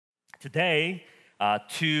Today,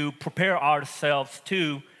 to prepare ourselves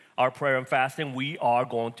to our prayer and fasting, we are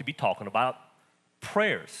going to be talking about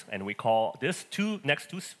prayers. And we call this next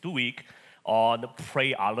two week on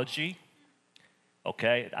prayology.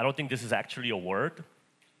 Okay, I don't think this is actually a word.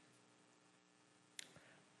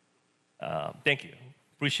 Thank you.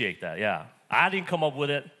 Appreciate that, yeah. I didn't come up with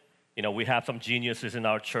it. You know, we have some geniuses in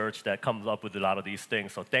our church that comes up with a lot of these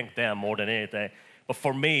things, so thank them more than anything. But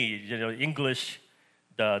for me, you know, English,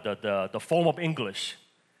 the form of English,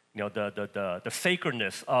 you know, the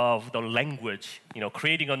sacredness of the language, you know,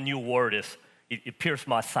 creating a new word it pierced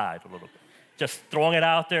my side a little bit. Just throwing it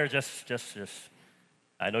out there, just.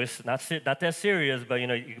 I know it's not that serious, but you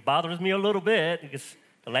know, it bothers me a little bit because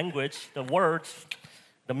the language, the words,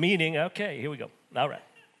 the meaning. Okay, here we go. All right,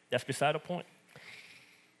 that's beside the point.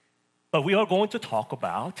 But we are going to talk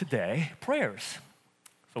about today prayers.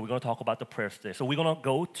 So we're going to talk about the prayers today. So we're going to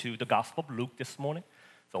go to the Gospel of Luke this morning.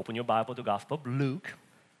 So open your Bible to the Gospel of Luke.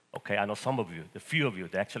 Okay, I know some of you, the few of you,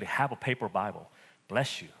 they actually have a paper Bible.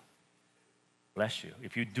 Bless you. Bless you.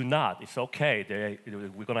 If you do not, it's okay.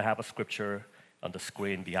 We're going to have a scripture on the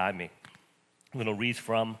screen behind me. I'm going to read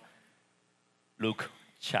from Luke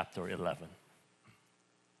chapter 11.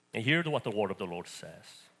 And here's what the word of the Lord says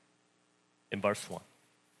in verse 1.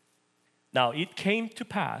 Now it came to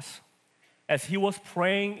pass, as he was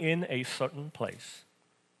praying in a certain place,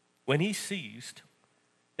 when he ceased,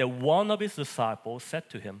 that one of his disciples said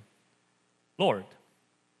to him, Lord,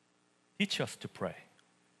 teach us to pray,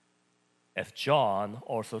 as John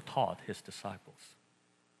also taught his disciples.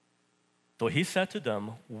 So he said to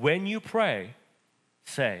them, when you pray,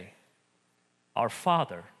 say, Our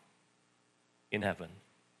Father in heaven,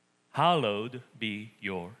 hallowed be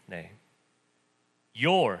your name.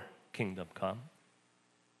 Your kingdom come,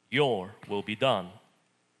 your will be done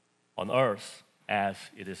on earth as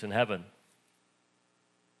it is in heaven.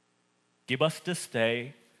 Give us this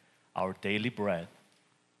day our daily bread,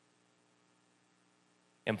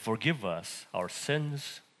 and forgive us our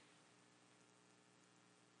sins,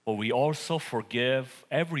 for we also forgive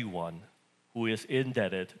everyone who is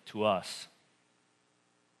indebted to us.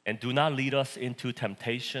 And do not lead us into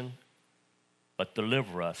temptation, but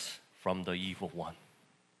deliver us from the evil one.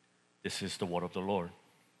 This is the word of the Lord.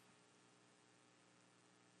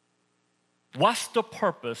 What's the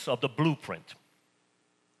purpose of the blueprint?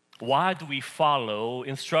 Why do we follow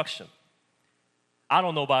instruction? I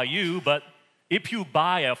don't know about you, but if you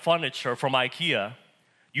buy a furniture from IKEA,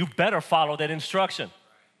 you better follow that instruction.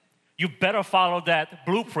 You better follow that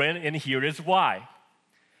blueprint, and here is why.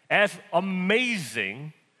 As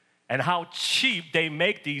amazing and how cheap they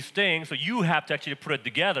make these things, so you have to actually put it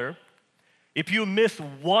together. If you miss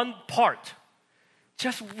one part,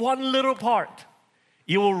 just one little part,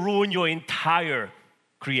 it will ruin your entire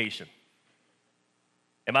creation.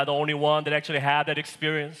 Am I the only one that actually had that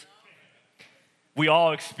experience? We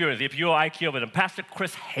all experience it. If you're IKEA with them, Pastor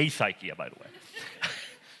Chris hates IKEA, by the way.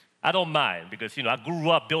 I don't mind because, you know, I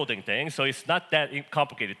grew up building things, so it's not that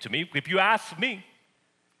complicated to me. If you ask me,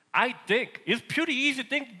 I think it's a pretty easy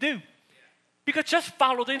thing to do because just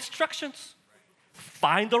follow the instructions.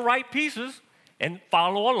 Find the right pieces and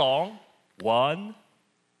follow along. 1,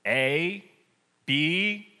 A,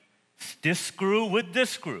 B, this screw with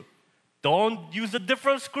this screw. Don't use a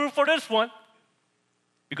different screw for this one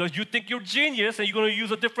because you think you're genius and you're going to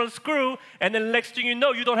use a different screw, and then next thing you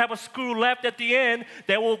know, you don't have a screw left at the end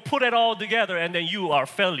that will put it all together, and then you are a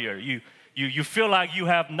failure. You feel like you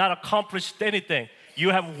have not accomplished anything.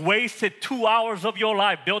 You have wasted 2 hours of your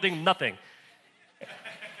life building nothing.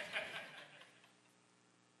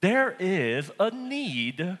 There is a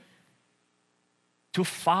need to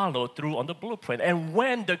follow through on the blueprint. And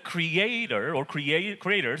when the creator or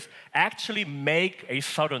creators actually make a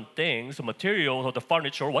certain things, the materials or the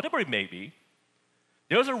furniture or whatever it may be,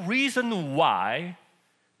 there's a reason why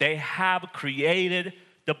they have created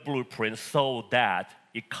the blueprint so that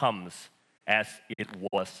it comes as it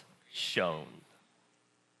was shown.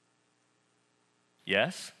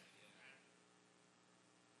 Yes?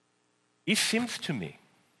 It seems to me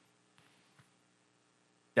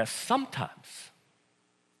that sometimes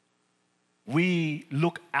we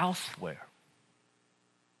look elsewhere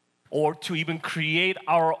or to even create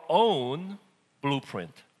our own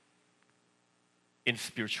blueprint in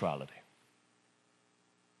spirituality.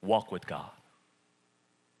 Walk with God.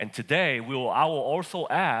 And today, I will also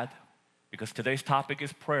add, because today's topic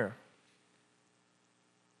is prayer,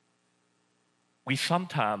 we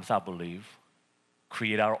sometimes, I believe,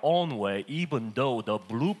 create our own way, even though the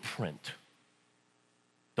blueprint,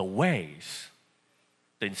 the ways,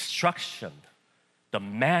 the instruction, the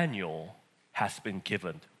manual has been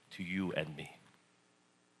given to you and me.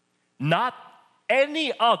 not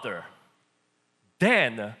any other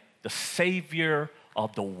than the Savior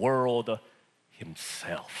of the world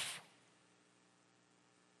himself.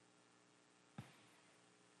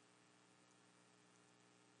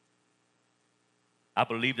 I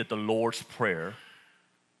believe that the Lord's Prayer,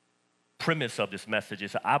 premise of this message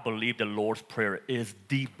is I believe the Lord's Prayer is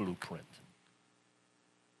the blueprint.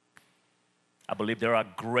 I believe there are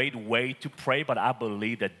great ways to pray, but I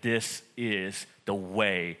believe that this is the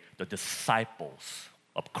way the disciples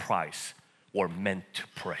of Christ were meant to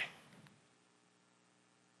pray.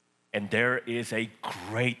 And there is a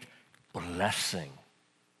great blessing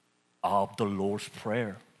of the Lord's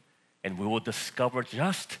Prayer. And we will discover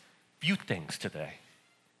just a few things today.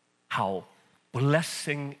 How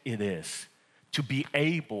blessing it is to be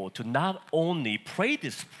able to not only pray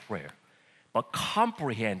this prayer, but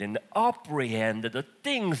comprehend and apprehend the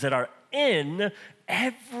things that are in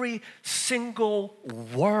every single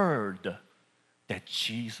word that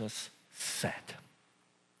Jesus said.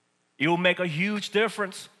 It will make a huge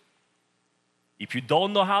difference. If you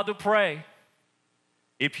don't know how to pray,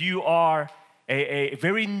 if you are a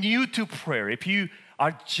very new to prayer, if you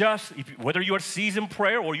are whether you're a seasoned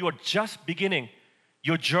prayer or you are just beginning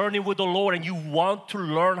your journey with the Lord and you want to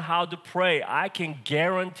learn how to pray, I can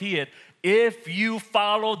guarantee it. If you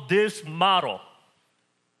follow this model,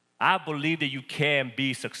 I believe that you can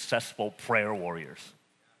be successful prayer warriors.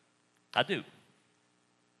 I do.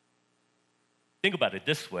 Think about it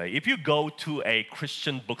this way. If you go to a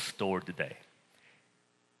Christian bookstore today,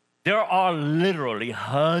 there are literally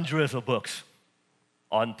hundreds of books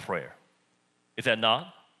on prayer. Is that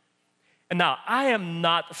not? And now, I am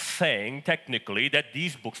not saying technically that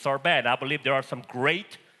these books are bad. I believe there are some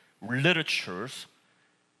great literatures,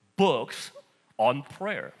 books on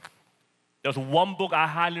prayer. There's one book I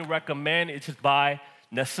highly recommend. It is by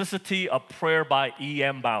Necessity of Prayer by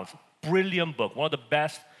E.M. Bounds. Brilliant book, one of the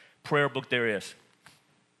best prayer books there is.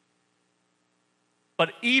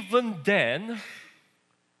 But even then,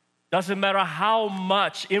 doesn't matter how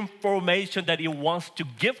much information that it wants to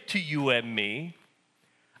give to you and me,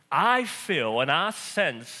 I feel and I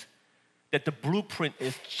sense that the blueprint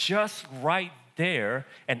is just right there.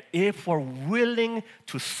 And if we're willing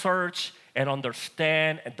to search and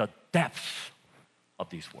understand the depth of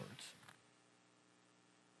these words.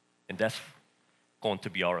 And that's going to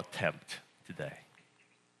be our attempt today.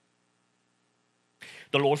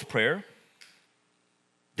 The Lord's Prayer,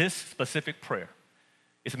 this specific prayer,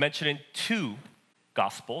 is mentioned in two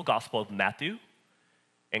Gospel of Matthew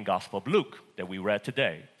and Gospel of Luke that we read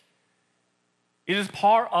today. It is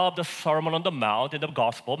part of the Sermon on the Mount in the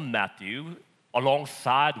Gospel of Matthew.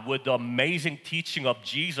 Alongside with the amazing teaching of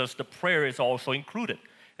Jesus, the prayer is also included.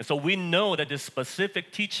 And so we know that this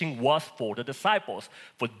specific teaching was for the disciples.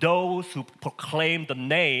 For those who proclaim the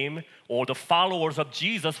name or the followers of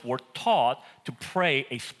Jesus were taught to pray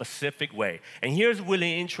a specific way. And here's a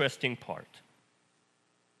really interesting part.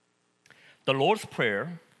 The Lord's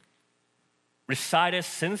Prayer, recited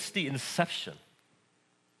since the inception,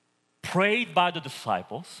 prayed by the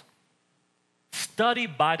disciples,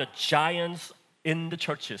 studied by the giants in the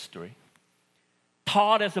church history,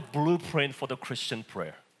 taught as a blueprint for the Christian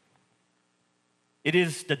prayer. It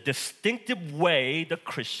is the distinctive way the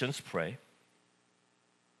Christians pray.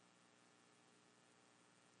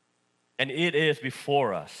 And it is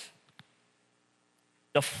before us.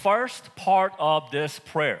 The first part of this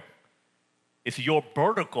prayer is your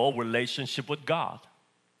vertical relationship with God.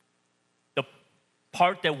 The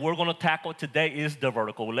part that we're going to tackle today is the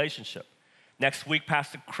vertical relationship. Next week,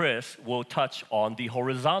 Pastor Chris will touch on the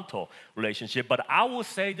horizontal relationship. But I will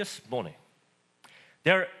say this morning,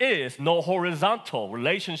 there is no horizontal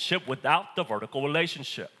relationship without the vertical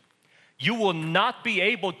relationship. You will not be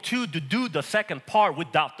able to do the second part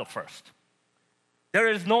without the first. There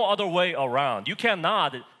is no other way around. You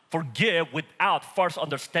cannot forgive without first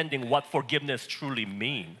understanding what forgiveness truly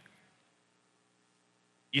means.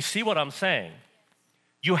 You see what I'm saying?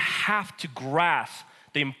 You have to grasp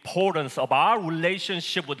the importance of our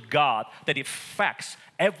relationship with God that affects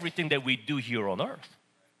everything that we do here on earth.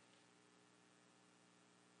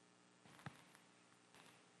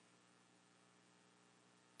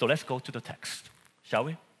 So let's go to the text, shall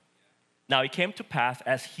we? Now it came to pass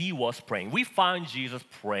as he was praying. We find Jesus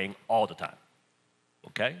praying all the time,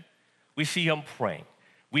 okay? We see him praying.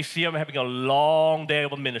 We see him having a long day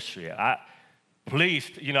of ministry. I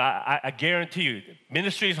guarantee you,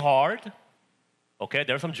 ministry is hard. Okay,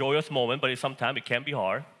 there's some joyous moments, but sometimes it can be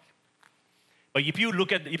hard. But if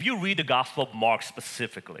you read the Gospel of Mark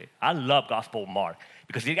specifically, I love Gospel of Mark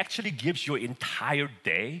because it actually gives you an entire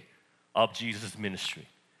day of Jesus' ministry.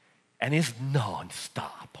 And it's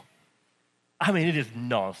non-stop. I mean, it is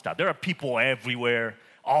nonstop. There are people everywhere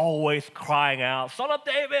always crying out, Son of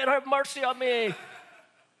David, have mercy on me.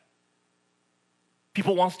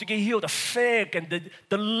 People wants to get healed, the sick and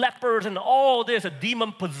the lepers and all this, a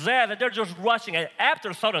demon possessed, and they're just rushing. And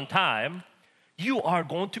after a certain time, you are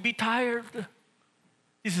going to be tired.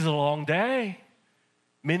 This is a long day,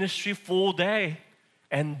 ministry full day.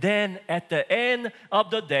 And then at the end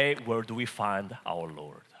of the day, where do we find our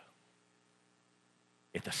Lord?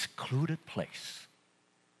 At a secluded place,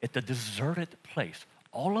 at the deserted place,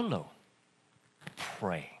 all alone,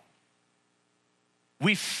 praying.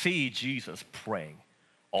 We see Jesus praying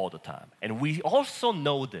all the time. And we also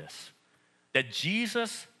know this, that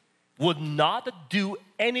Jesus would not do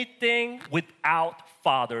anything without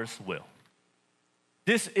Father's will.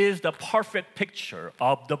 This is the perfect picture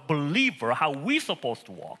of the believer, how we're supposed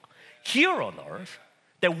to walk here on earth,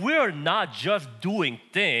 that we're not just doing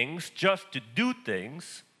things just to do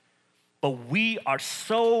things, but we are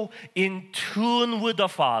so in tune with the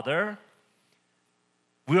Father.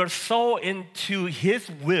 We are so into His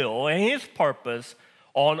will and His purpose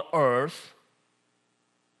on earth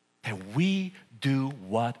that we do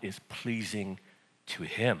what is pleasing to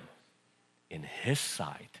Him in His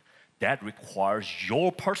sight. That requires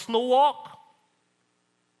your personal walk.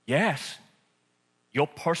 Yes, your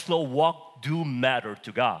personal walk do matter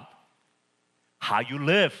to God. How you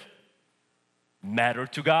live matter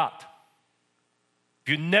to God.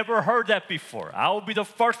 If you never heard that before, I will be the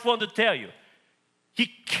first one to tell you. He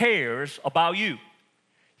cares about you.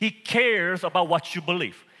 He cares about what you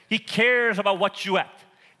believe. He cares about what you act.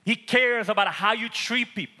 He cares about how you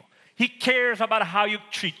treat people. He cares about how you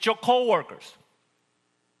treat your coworkers,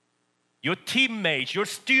 your teammates, your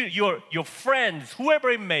students, your friends, whoever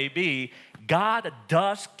it may be. God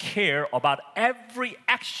does care about every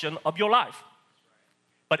action of your life.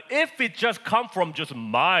 But if it just comes from just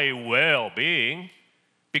my well-being,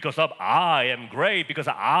 because of I am great, because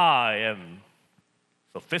I am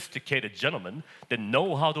sophisticated gentleman that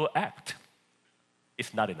know how to act,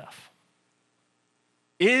 it's not enough.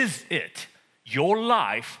 Is it your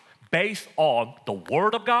life based on the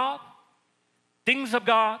Word of God, things of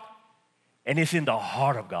God, and it's in the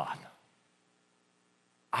heart of God?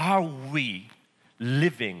 Are we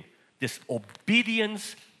living this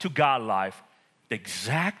obedience to God life, the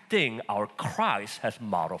exact thing our Christ has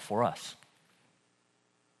modeled for us?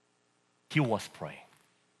 He was praying.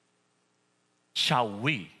 Shall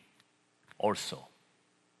we also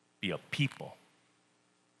be a people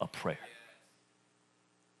of prayer?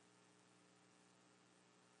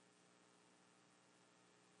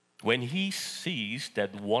 When he sees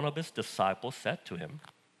that one of his disciples said to him,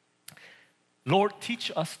 Lord,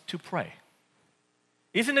 teach us to pray.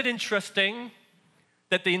 Isn't it interesting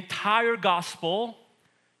that the entire gospel,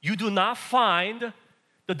 you do not find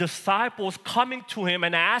the disciples coming to him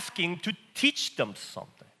and asking to teach them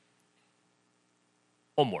something?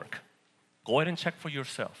 Homework. Go ahead and check for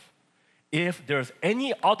yourself. If there's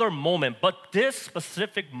any other moment but this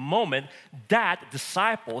specific moment that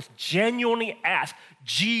disciples genuinely ask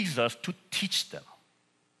Jesus to teach them.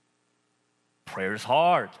 Prayer is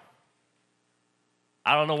hard.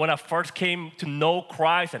 I don't know, when I first came to know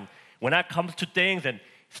Christ and when I come to things and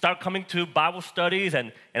start coming to Bible studies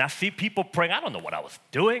and I see people praying, I don't know what I was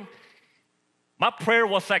doing. My prayer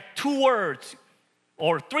was like 2 words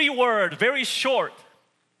or 3 words, very short.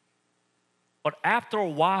 But after a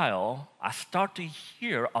while, I start to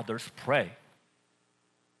hear others pray.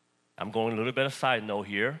 I'm going a little bit of a side note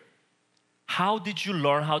here. How did you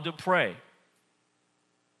learn how to pray?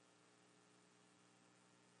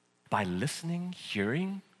 By listening,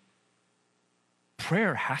 hearing.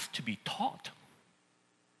 Prayer has to be taught.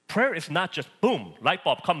 Prayer is not just boom, light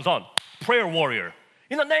bulb comes on, prayer warrior.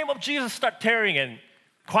 In the name of Jesus, start tearing and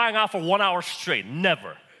crying out for 1 hour straight.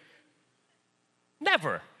 Never.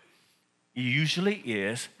 Never. It usually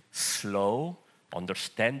is slow,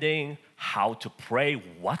 understanding how to pray,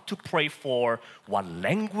 what to pray for, what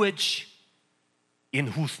language, in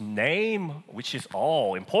whose name, which is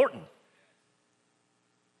all important.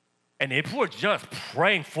 And if we're just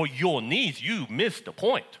praying for your needs, you miss the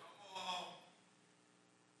point.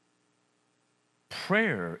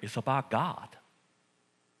 Prayer is about God.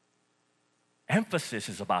 Emphasis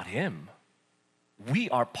is about Him. We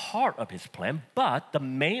are part of His plan, but the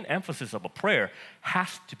main emphasis of a prayer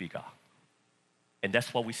has to be God. And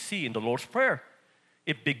that's what we see in the Lord's Prayer.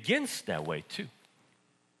 It begins that way too.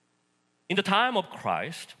 In the time of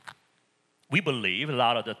Christ, we believe, a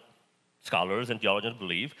lot of the scholars and theologians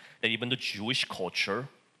believe, that even the Jewish culture,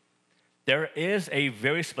 there is a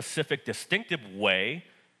very specific, distinctive way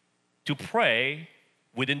to pray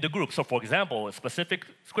within the group. So for example, a specific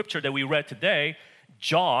scripture that we read today,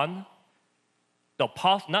 John,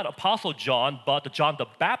 not Apostle John, but John the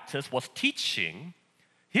Baptist was teaching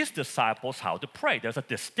his disciples how to pray. There's a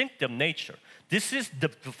distinctive nature. This is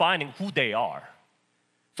defining who they are.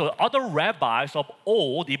 So other rabbis of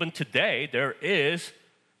old, even today, there is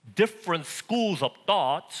different schools of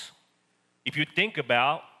thoughts. If you think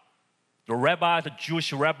about the rabbis, the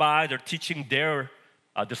Jewish rabbis, they're teaching their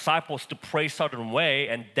disciples to pray a certain way,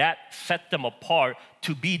 and that set them apart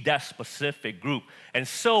to be that specific group. And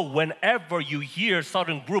so whenever you hear a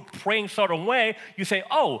certain group praying a certain way, you say,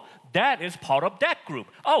 oh, that is part of that group.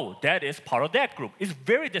 Oh, that is part of that group. It's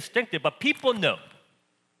very distinctive, but people know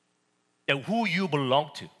that who you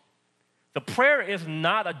belong to. The prayer is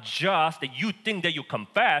not just that you think that you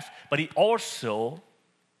confess, but it also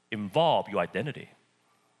involves your identity.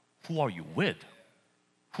 Who are you with?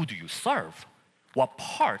 Who do you serve? What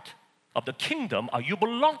part of the kingdom are you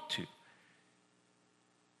belong to?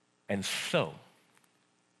 And so,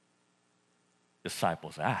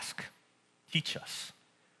 disciples ask, teach us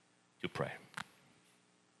to pray.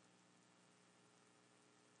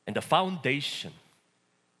 And the foundation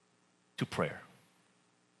to prayer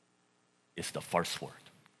is the first word,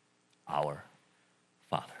 our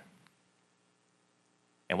Father.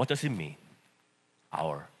 And what does it mean?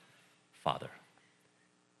 Our Father.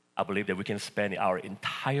 I believe that we can spend our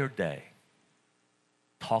entire day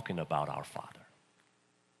talking about our Father.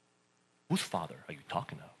 Whose Father are you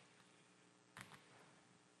talking of?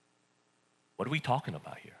 What are we talking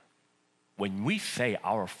about here? When we say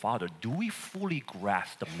our Father, do we fully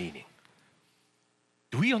grasp the meaning?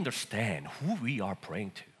 Do we understand who we are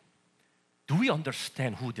praying to? Do we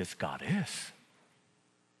understand who this God is?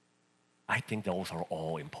 I think those are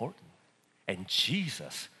all important. And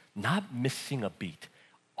Jesus, not missing a beat,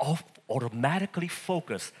 automatically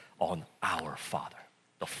focused on our Father,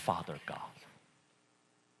 the Father God.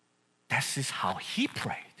 This is how he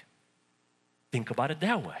prayed. Think about it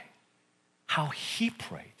that way. How he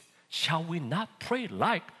prayed. Shall we not pray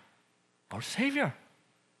like our Savior?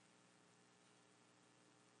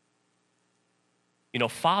 You know,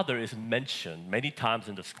 Father is mentioned many times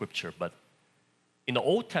in the scripture, but in the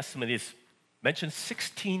Old Testament it's mentioned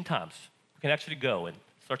 16 times. You can actually go and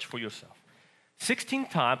search for yourself. 16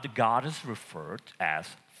 times the God is referred as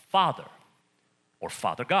Father or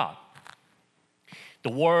Father God. The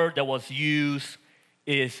word that was used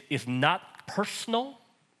is not personal,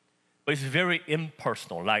 but it's very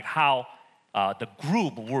impersonal, like how the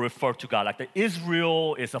group will refer to God. Like the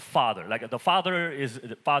Israel is a father. Like the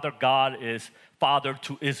Father God is father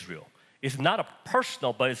to Israel. It's not a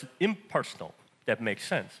personal, but it's impersonal. That makes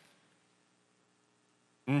sense.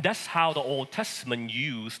 And that's how the Old Testament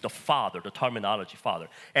used the Father, the terminology Father.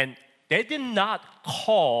 And they did not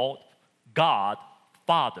call God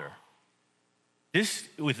Father. This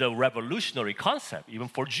was a revolutionary concept, even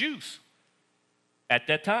for Jews at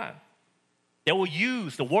that time. They will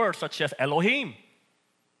use the words such as Elohim,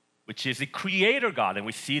 which is the creator God. And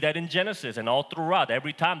we see that in Genesis and all throughout.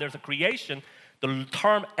 Every time there's a creation, the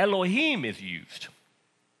term Elohim is used.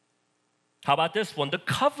 How about this one? The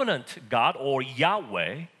covenant God, or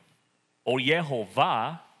Yahweh, or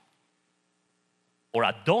Yehovah, or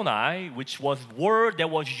Adonai, which was a word that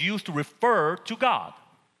was used to refer to God.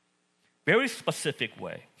 Very specific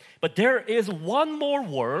way. But there is one more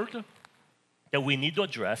word that we need to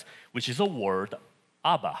address, which is a word,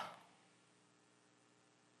 Abba.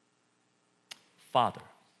 Father.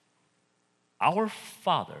 Our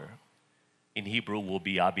Father in Hebrew will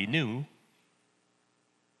be Abinu.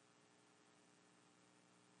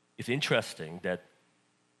 It's interesting that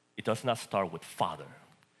it does not start with Father,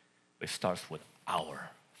 but it starts with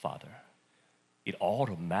our Father. It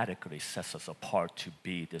automatically sets us apart to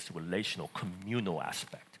be this relational, communal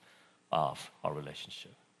aspect of our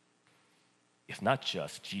relationship. It's not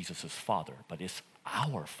just Jesus' Father, but it's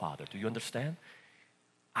our Father. Do you understand?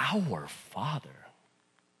 Our Father.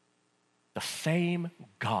 The same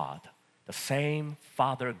God, the same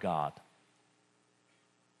Father God.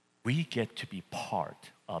 We get to be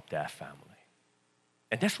part of that family.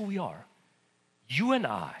 And that's who we are. You and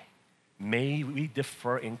I, may we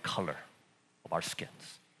differ in color of our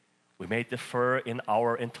skins. We may differ in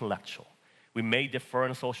our intellectual. We may differ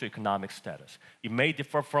in socioeconomic status. We may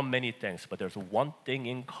differ from many things, but there's one thing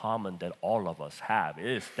in common that all of us have,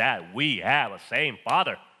 is that we have a same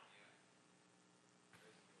Father.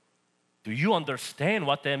 Do you understand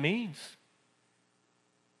what that means?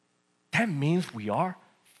 That means we are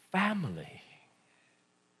family.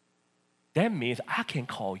 That means I can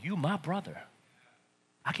call you my brother.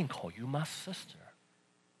 I can call you my sister,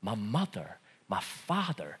 my mother, my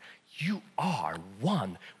father. You are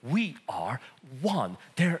one. We are one.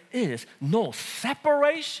 There is no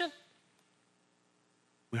separation.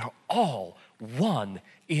 We are all one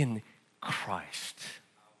in Christ.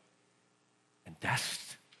 And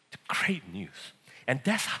that's the great news. And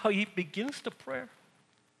that's how he begins the prayer.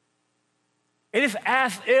 It is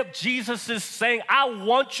as if Jesus is saying, I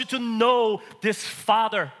want you to know this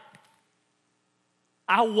Father.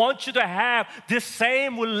 I want you to have this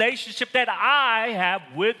same relationship that I have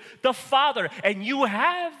with the Father. And you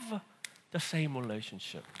have the same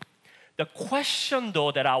relationship. The question,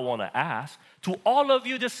 though, that I want to ask to all of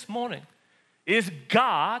you this morning is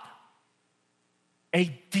God a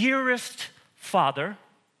dearest Father,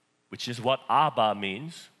 which is what Abba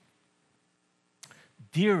means,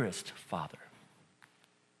 dearest Father,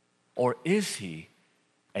 or is he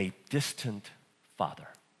a distant Father?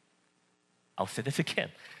 I'll say this again.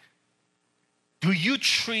 Do you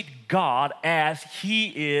treat God as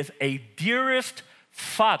he is a dearest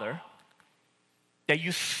Father that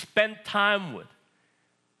you spend time with,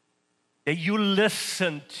 that you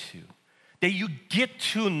listen to, that you get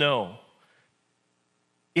to know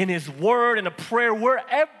in his word, in a prayer,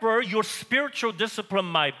 wherever your spiritual discipline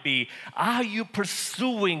might be? Are you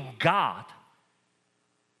pursuing God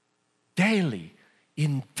daily,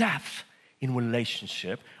 in depth, in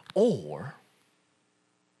relationship, or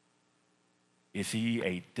is he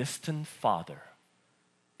a distant Father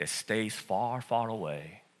that stays far, far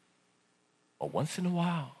away? But once in a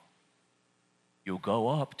while, you'll go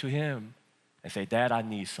up to him and say, Dad, I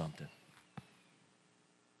need something.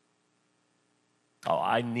 Oh,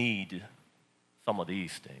 I need some of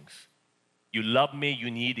these things. You love me,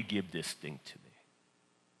 you need to give this thing to me.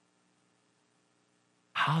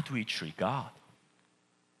 How do we treat God?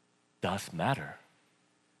 Does matter.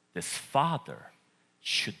 This Father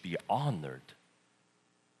should be honored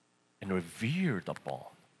and revered upon.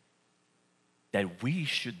 That we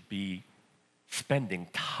should be spending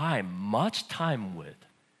time, much time with,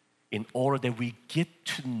 in order that we get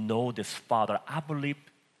to know this Father. I believe,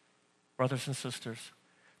 brothers and sisters,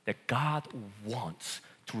 that God wants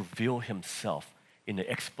to reveal himself in an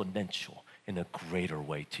exponential, in a greater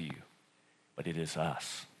way to you. But it is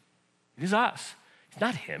us. It is us. It's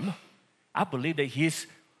not him. I believe that his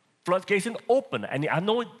floodgates are open, and I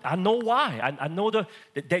know why. I know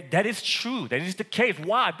that is true. That is the case.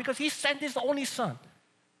 Why? Because he sent his only Son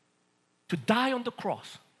to die on the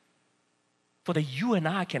cross so that you and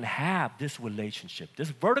I can have this relationship. This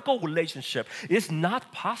vertical relationship is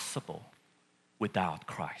not possible without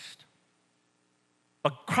Christ.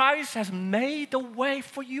 But Christ has made the way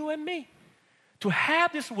for you and me. To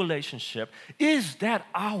have this relationship, is that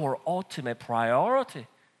our ultimate priority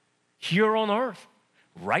here on earth,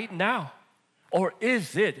 right now? Or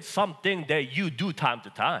is it something that you do time to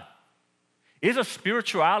time? Is a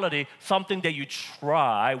spirituality something that you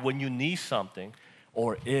try when you need something?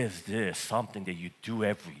 Or is this something that you do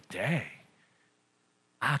every day?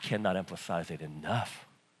 I cannot emphasize it enough.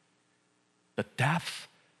 The depth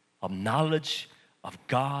of knowledge of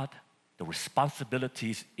God, the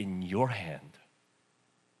responsibilities in your hand.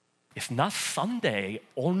 It's not Sunday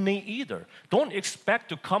only either. Don't expect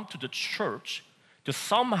to come to the church to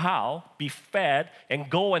somehow be fed and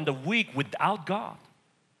go in the week without God.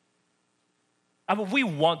 I mean, we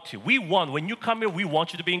want to. When you come here, we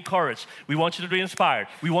want you to be encouraged. We want you to be inspired.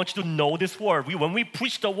 We want you to know this word. When we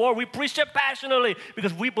preach the word, we preach it passionately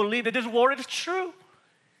because we believe that this word is true.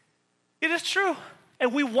 It is true.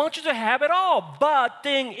 And we want you to have it all. But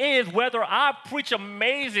thing is, whether I preach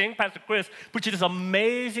amazing, Pastor Chris preaches this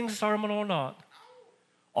amazing sermon or not,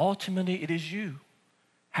 ultimately it is you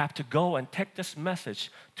have to go and take this message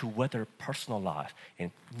to whether personal life and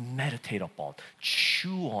meditate upon,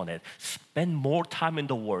 chew on it, spend more time in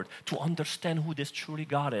the Word to understand who this truly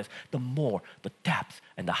God is. The more, the depth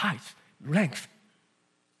and the height, length,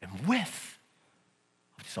 and width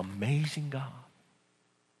of this amazing God.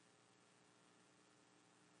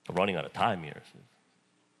 I'm running out of time here.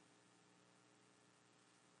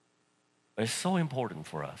 But it's so important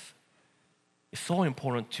for us. It's so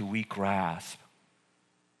important to we grasp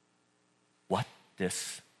what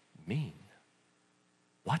this means.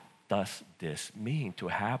 What does this mean to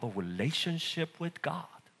have a relationship with God?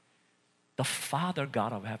 The Father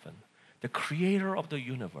God of heaven, the creator of the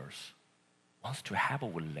universe, wants to have a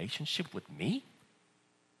relationship with me?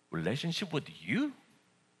 Relationship with you?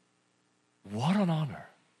 What an honor.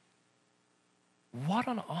 What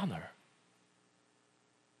an honor.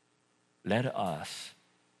 Let us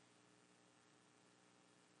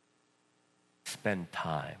spend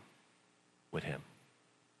time with him.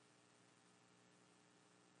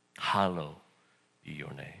 Hallowed be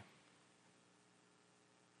your name.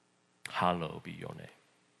 hallowed be your name.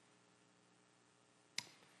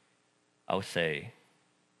 I would say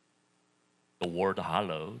the word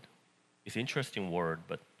hallowed is an interesting word,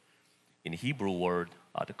 but in Hebrew word,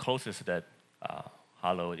 the closest that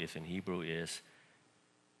hallowed is in Hebrew is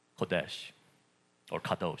kodesh or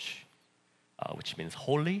kadosh, which means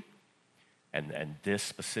holy. And this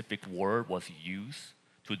specific word was used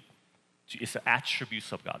to it's the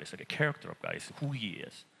attributes of God. It's like a character of God. It's who He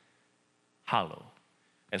is. Hallow.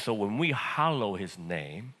 And so when we hallow His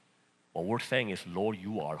name, what we're saying is, Lord,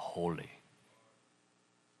 you are holy.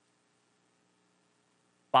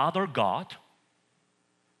 Father God,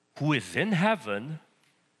 who is in heaven,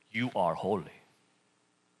 you are holy.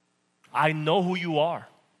 I know who you are.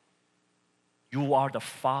 You are the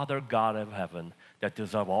Father God of heaven that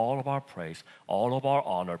deserves all of our praise, all of our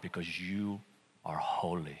honor, because you are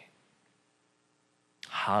holy.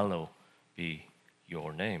 Hallowed be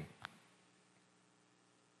your name.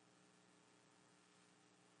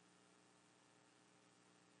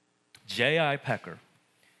 J.I. Packer,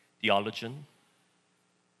 theologian,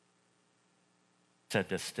 said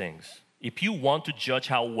these things. If you want to judge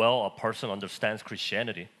how well a person understands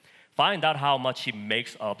Christianity, find out how much he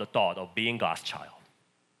makes of the thought of being God's child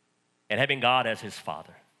and having God as his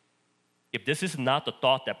father. If this is not the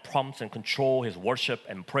thought that prompts and controls his worship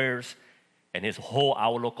and prayers and his whole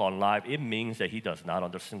outlook on life, it means that he does not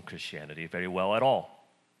understand Christianity very well at all.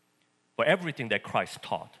 For everything that Christ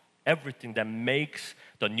taught, everything that makes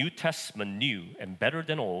the New Testament new and better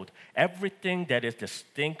than old, everything that is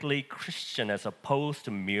distinctly Christian as opposed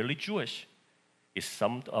to merely Jewish, is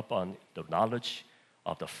summed up on the knowledge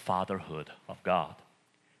of the fatherhood of God.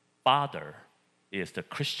 Father is the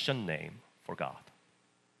Christian name for God.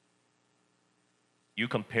 You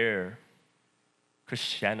compare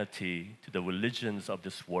Christianity to the religions of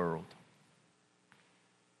this world,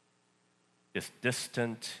 this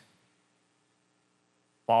distant,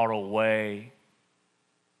 far away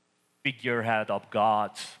figurehead of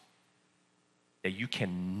gods that you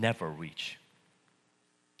can never reach.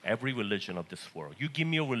 Every religion of this world, you give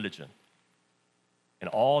me a religion, and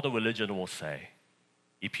all the religion will say,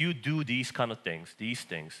 if you do these kind of things, these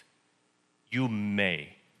things, you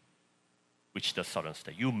may reach the certain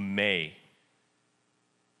state. You may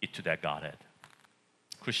get to that Godhead.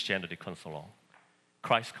 Christianity comes along.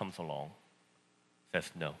 Christ comes along,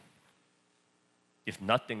 says no. It's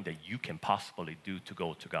nothing that you can possibly do to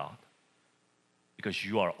go to God because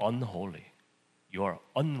you are unholy. You are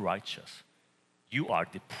unrighteous. You are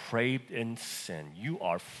depraved in sin. You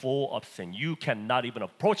are full of sin. You cannot even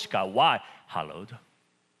approach God. Why? Hallowed.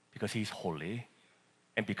 Because He's holy.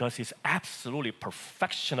 And because He's absolutely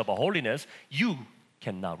perfection of holiness, you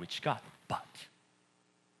cannot reach God. But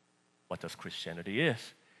what does Christianity is?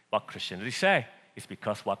 What Christianity say? It's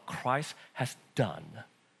because what Christ has done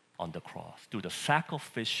on the cross through the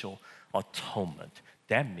sacrificial atonement.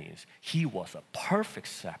 That means He was a perfect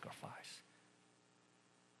sacrifice.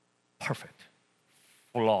 Perfect.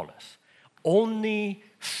 Flawless. Only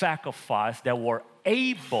sacrifice that were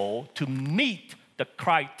able to meet the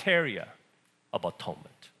criteria of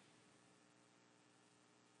atonement.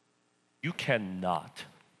 You cannot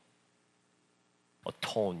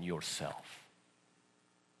atone yourself.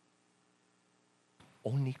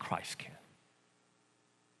 Only Christ can.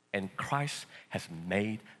 And Christ has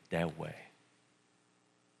made that way.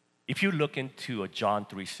 If you look into John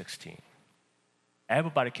 3:16,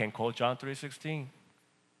 everybody can quote John 3:16.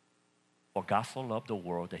 For God so loved the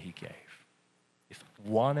world that He gave His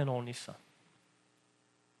one and only Son,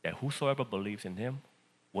 that whosoever believes in Him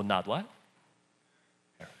will not what?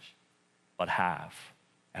 Perish, but have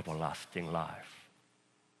everlasting life.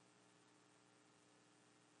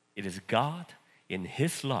 It is God in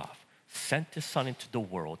His love sent His Son into the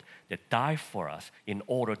world that died for us in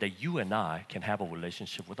order that you and I can have a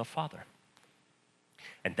relationship with the Father.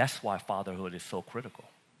 And that's why fatherhood is so critical.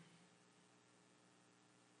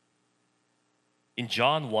 In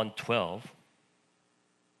John 1:12,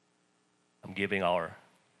 I'm giving our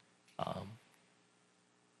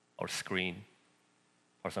screen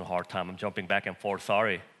person a hard time. I'm jumping back and forth,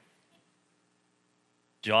 sorry.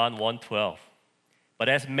 John 1:12. But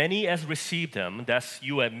as many as received Him, that's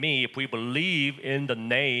you and me, if we believe in the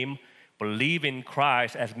name, believe in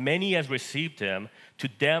Christ, as many as received Him, to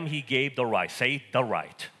them He gave the right, say the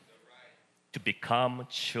right, to become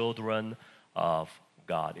children of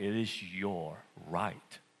God. It is your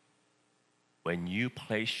right. When you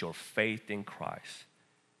place your faith in Christ,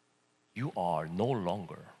 you are no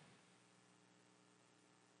longer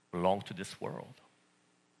belong to this world.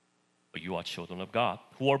 But you are children of God,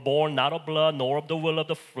 who are born not of blood, nor of the will of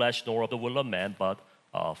the flesh, nor of the will of man, but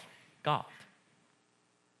of God.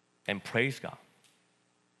 and praise God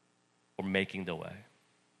for making the way.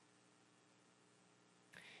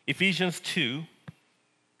 Ephesians 2,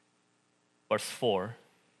 verse 4,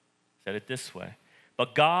 said it this way.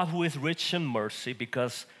 But God, who is rich in mercy,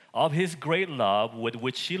 because of his great love with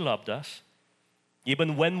which he loved us,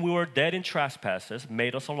 even when we were dead in trespasses,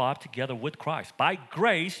 made us alive together with Christ. By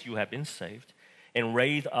grace you have been saved, and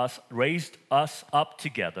raised us up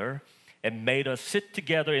together, and made us sit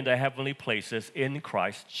together in the heavenly places in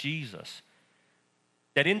Christ Jesus,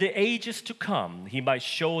 that in the ages to come he might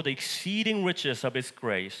show the exceeding riches of his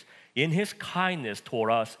grace in his kindness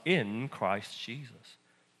toward us in Christ Jesus.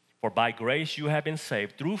 For by grace you have been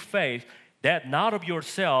saved through faith, that not of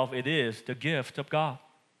yourself, it is the gift of God.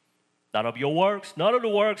 Not of your works, not of the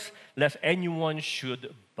works, lest anyone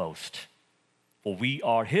should boast. For we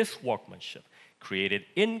are his workmanship, created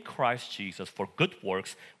in Christ Jesus for good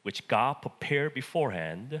works, which God prepared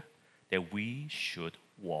beforehand that we should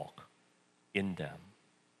walk in them.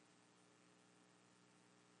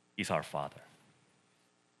 He's our Father.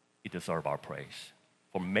 He deserves our praise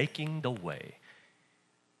for making the way.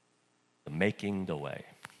 Making the way.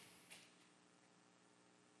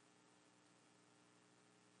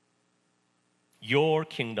 Your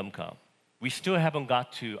kingdom come. We still haven't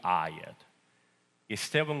got to I yet. You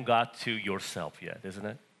still haven't got to yourself yet, isn't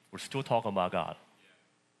it? We're still talking about God.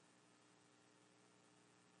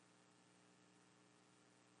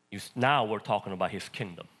 Now we're talking about his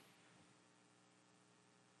kingdom.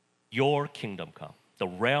 Your kingdom come. The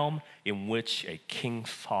realm in which a king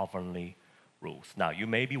sovereignly rules. Now you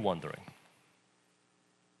may be wondering,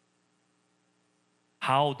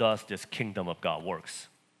 how does this kingdom of God works?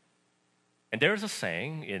 And there's a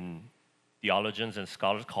saying in theologians and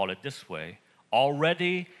scholars call it this way: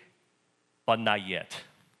 already, but not yet.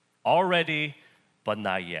 Already, but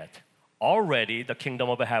not yet. Already, the kingdom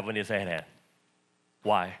of heaven is at hand.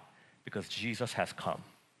 Why? Because Jesus has come,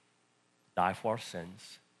 died for our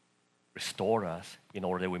sins, restored us in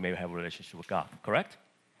order that we may have a relationship with God. Correct?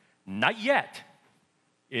 Not yet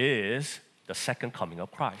is the second coming of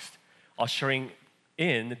Christ, ushering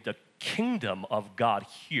in the kingdom of God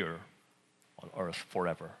here on earth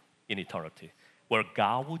forever, in eternity, where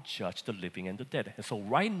God will judge the living and the dead. And so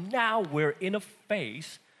right now we're in a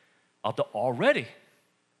phase of the already,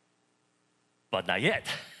 but not yet.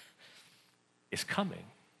 It's coming.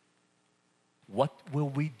 What will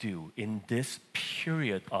we do in this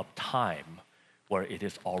period of time where it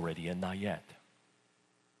is already and not yet?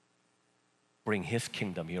 Bring his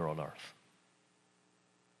kingdom here on earth.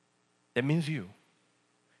 That means you.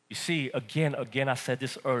 You see, again, I said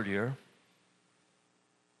this earlier.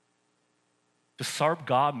 To serve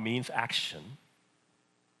God means action.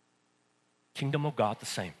 Kingdom of God, the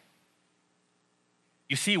same.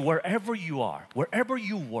 You see, wherever you are, wherever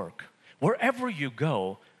you work, wherever you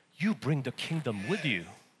go, you bring the kingdom with you.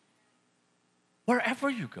 Wherever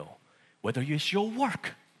you go, whether it's your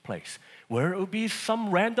workplace, where it will be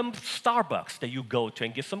some random Starbucks that you go to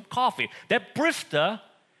and get some coffee. That barista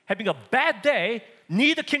having a bad day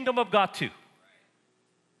need the kingdom of God too.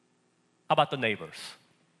 How about the neighbors?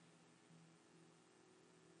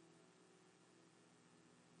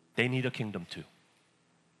 They need a kingdom too.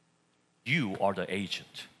 You are the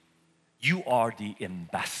agent. You are the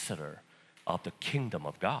ambassador of the kingdom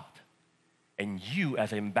of God. And you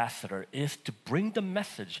as an ambassador is to bring the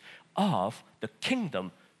message of the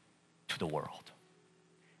kingdom to the world.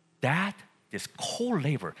 That is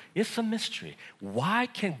co-labor. It's a mystery. Why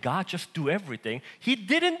can God just do everything? He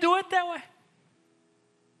didn't do it that way.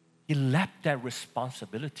 He left that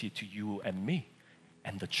responsibility to you and me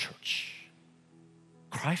and the church.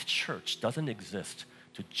 Christ Church doesn't exist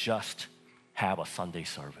to just have a Sunday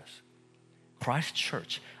service. Christ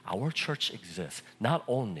Church, our church exists not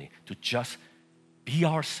only to just be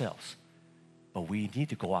ourselves, but we need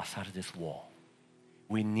to go outside of this wall.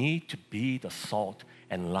 We need to be the salt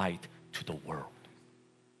and light to the world.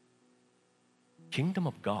 Kingdom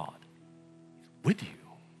of God is with you.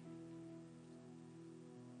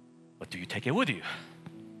 But do you take it with you?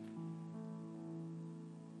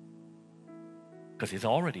 Because it's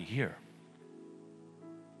already here.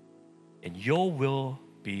 And your will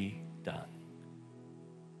be done.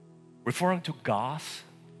 Referring to God's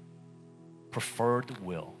preferred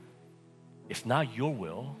will. It's not your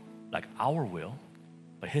will, like our will,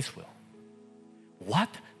 but his will. What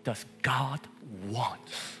does God want?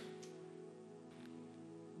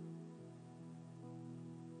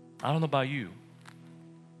 I don't know about you,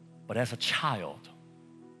 but as a child,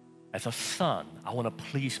 as a son, I want to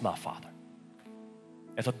please my father.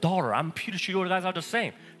 As a daughter, I'm pretty sure you guys are the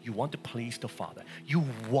same. You want to please the Father. You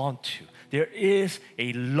want to. There is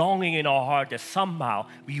a longing in our heart that somehow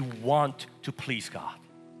we want to please God.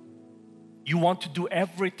 You want to do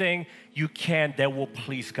everything you can that will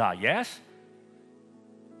please God, yes?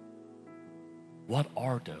 What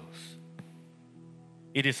are those?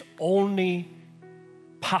 It is only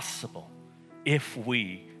possible if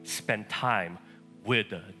we spend time with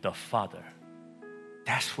the Father.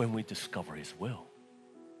 That's when we discover His will.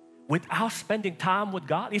 Without spending time with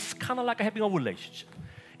God, it's kind of like having a relationship.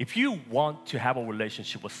 If you want to have a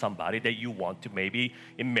relationship with somebody that you want to maybe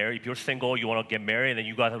marry, if you're single, you want to get married, and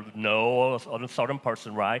you got to know a certain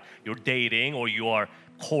person, right? You're dating or you are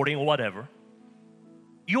courting or whatever.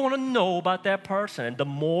 You want to know about that person, and the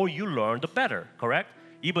more you learn, the better, correct?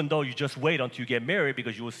 Even though you just wait until you get married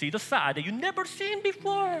because you will see the side that you've never seen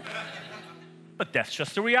before. But that's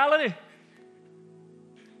just the reality.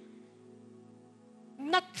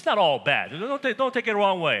 It's not all bad. Don't take it the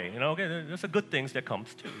wrong way. Okay? There's a good things that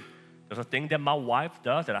comes too. There's a thing that my wife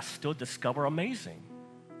does that I still discover amazing.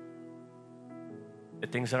 The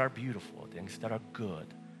things that are beautiful, things that are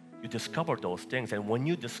good. You discover those things, and when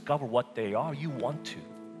you discover what they are, you want to.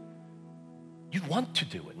 You want to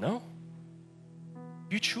do it, no?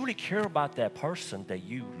 If you truly care about that person that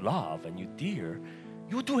you love and you dear,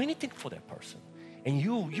 you will do anything for that person. And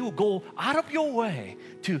you go out of your way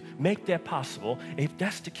to make that possible. If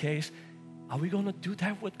that's the case, are we going to do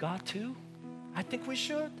that with God too? I think we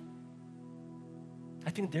should.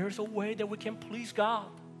 I think there's a way that we can please God.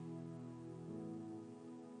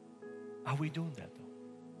 Are we doing that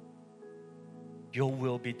though? Your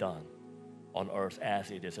will be done on earth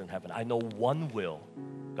as it is in heaven. I know one will,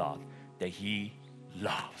 God, that He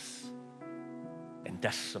loves. And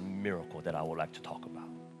that's a miracle that I would like to talk about.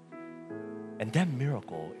 And that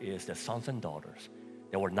miracle is the sons and daughters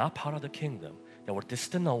that were not part of the kingdom, that were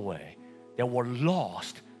distant away, that were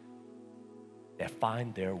lost, that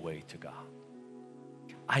find their way to God.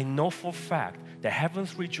 I know for a fact that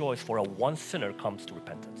heavens rejoice for a one sinner comes to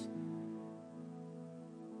repentance.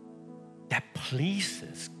 That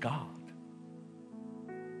pleases God.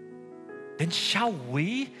 Then shall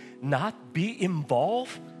we not be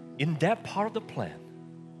involved in that part of the plan?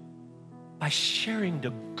 By sharing the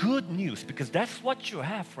good news, because that's what you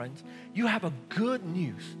have, friends. You have a good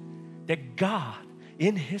news that God,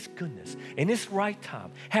 in His goodness, in His right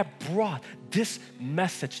time, have brought this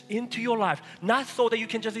message into your life, not so that you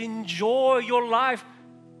can just enjoy your life,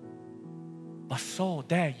 but so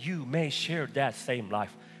that you may share that same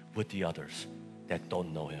life with the others that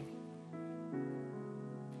don't know Him.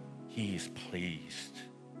 He is pleased.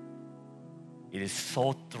 It is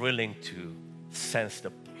so thrilling to sense the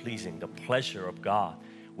pleasure of God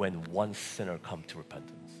when one sinner comes to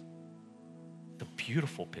repentance. The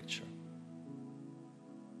beautiful picture.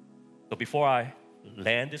 So before I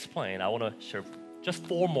land this plane, I want to share just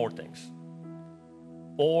 4 more things.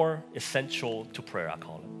 4 essential to prayer, I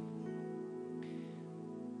call it.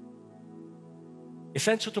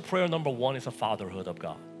 Essential to prayer, number 1 is the fatherhood of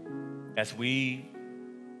God. As we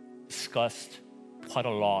discussed quite a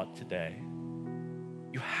lot today,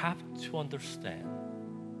 you have to understand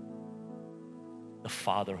the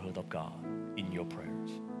fatherhood of God in your prayers.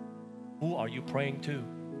 Who are you praying to?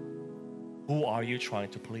 Who are you trying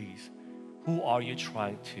to please? Who are you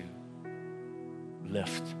trying to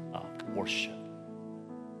lift up, worship?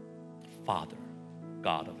 Father,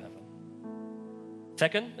 God of heaven.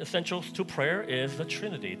 Second, essentials to prayer is the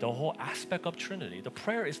Trinity, the whole aspect of Trinity. The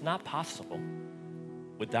prayer is not possible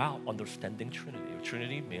without understanding Trinity.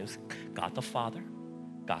 Trinity means God the Father,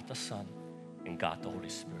 God the Son, and God the Holy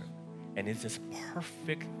Spirit. And it's this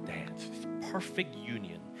perfect dance, this perfect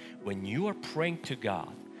union. When you are praying to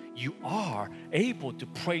God, you are able to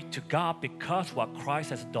pray to God because what Christ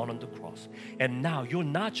has done on the cross. And now you're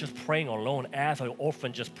not just praying alone as an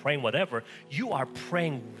orphan, just praying whatever. You are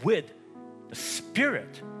praying with the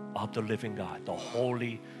Spirit of the living God, the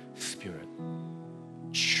Holy Spirit.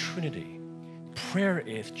 Trinity. Prayer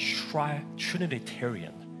is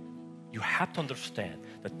Trinitarian. You have to understand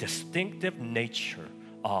the distinctive nature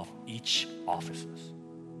of each offices.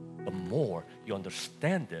 The more you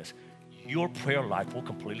understand this, your prayer life will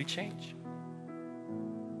completely change.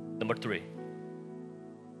 Number 3,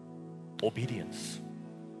 obedience.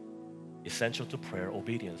 Essential to prayer,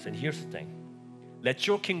 obedience. And here's the thing. Let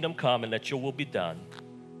your kingdom come and let your will be done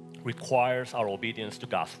requires our obedience to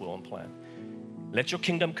God's will and plan. Let your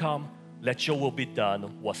kingdom come, let your will be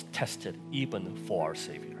done was tested even for our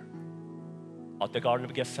Savior. At the Garden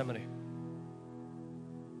of Gethsemane,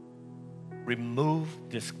 remove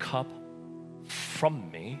this cup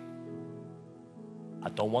from me. I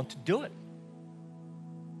don't want to do it.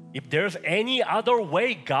 If there's any other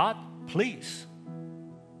way, God, please.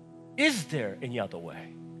 Is there any other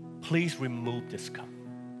way? Please remove this cup.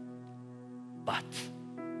 But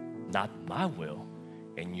not my will,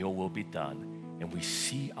 and your will be done. And we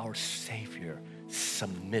see our Savior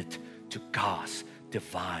submit to God's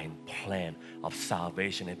divine plan of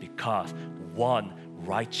salvation. And because one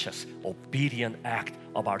righteous, obedient act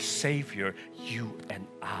of our Savior, you and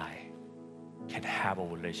I can have a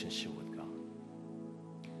relationship with God.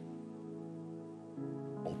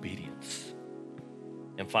 Obedience.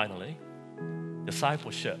 And finally,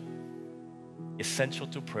 discipleship. Essential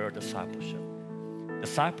to prayer, discipleship.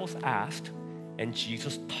 Disciples asked, and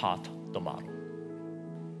Jesus taught the model.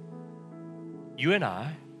 You and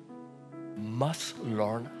I must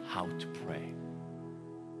learn how to pray.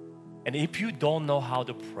 And if you don't know how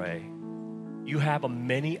to pray, you have a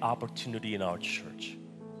many opportunity in our church.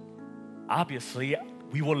 Obviously,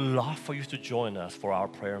 we would love for you to join us for our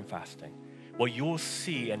prayer and fasting, where you will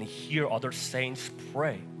see and hear other saints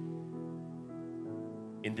pray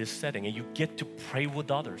in this setting, and you get to pray with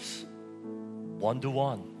others,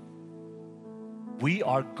 one-to-one.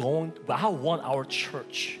 I want our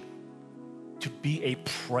church to be a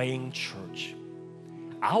praying church.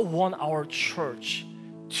 I want our church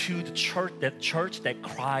to the church that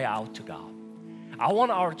cry out to God. I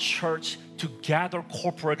want our church to gather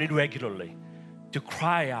corporately regularly, to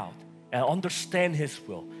cry out and understand His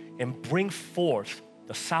will and bring forth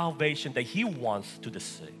the salvation that He wants to the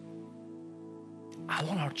city. I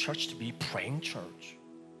want our church to be a praying church.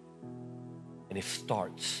 And it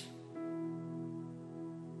starts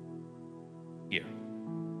here.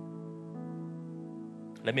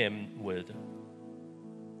 Let me end with a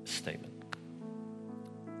statement.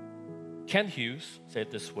 Kent Hughes said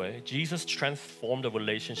it this way: Jesus transformed the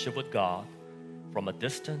relationship with God from a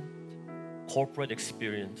distant corporate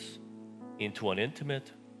experience into an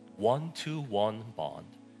intimate one-to-one bond.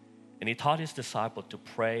 And He taught His disciples to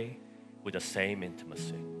pray with the same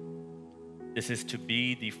intimacy. This is to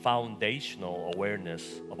be the foundational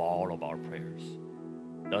awareness of all of our prayers.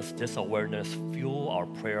 Does this awareness fuel our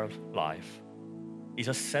prayer life? Is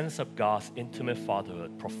a sense of God's intimate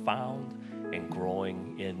fatherhood profound and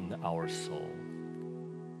growing in our soul?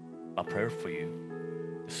 My prayer for you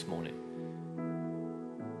this morning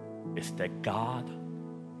is that God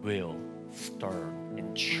will stir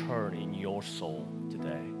and churn in your soul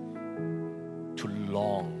today to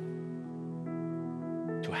long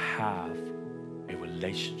to have a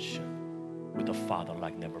relationship with the Father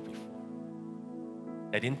like never before.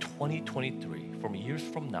 That in 2023, from years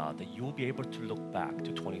from now, that you'll be able to look back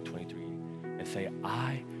to 2023 and say,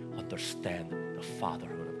 I understand the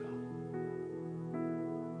fatherhood of God.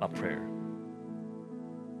 My prayer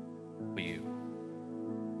for you.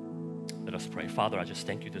 Let us pray. Father, I just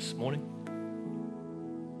thank you this morning.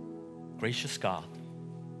 Gracious God,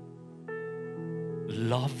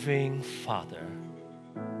 loving Father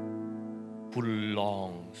who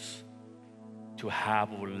longs to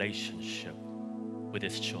have a relationship with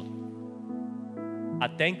His children. I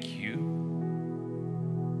thank you,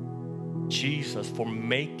 Jesus, for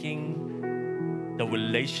making the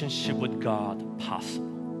relationship with God possible.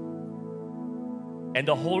 And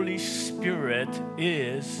the Holy Spirit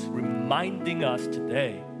is reminding us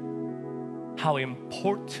today how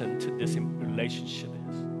important this relationship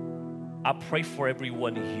is. I pray for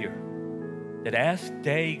everyone here that as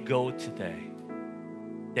they go today,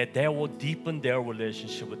 that they will deepen their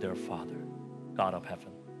relationship with their Father, God of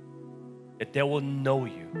heaven. That they will know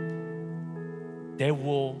you. They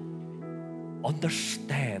will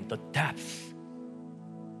understand the depths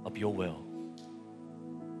of your will.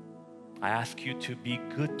 I ask you to be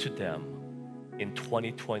good to them in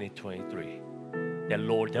 2020-23. That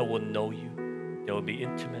Lord, they will know you. They will be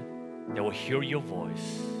intimate. They will hear your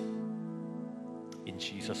voice. In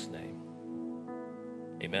Jesus' name,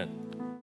 amen.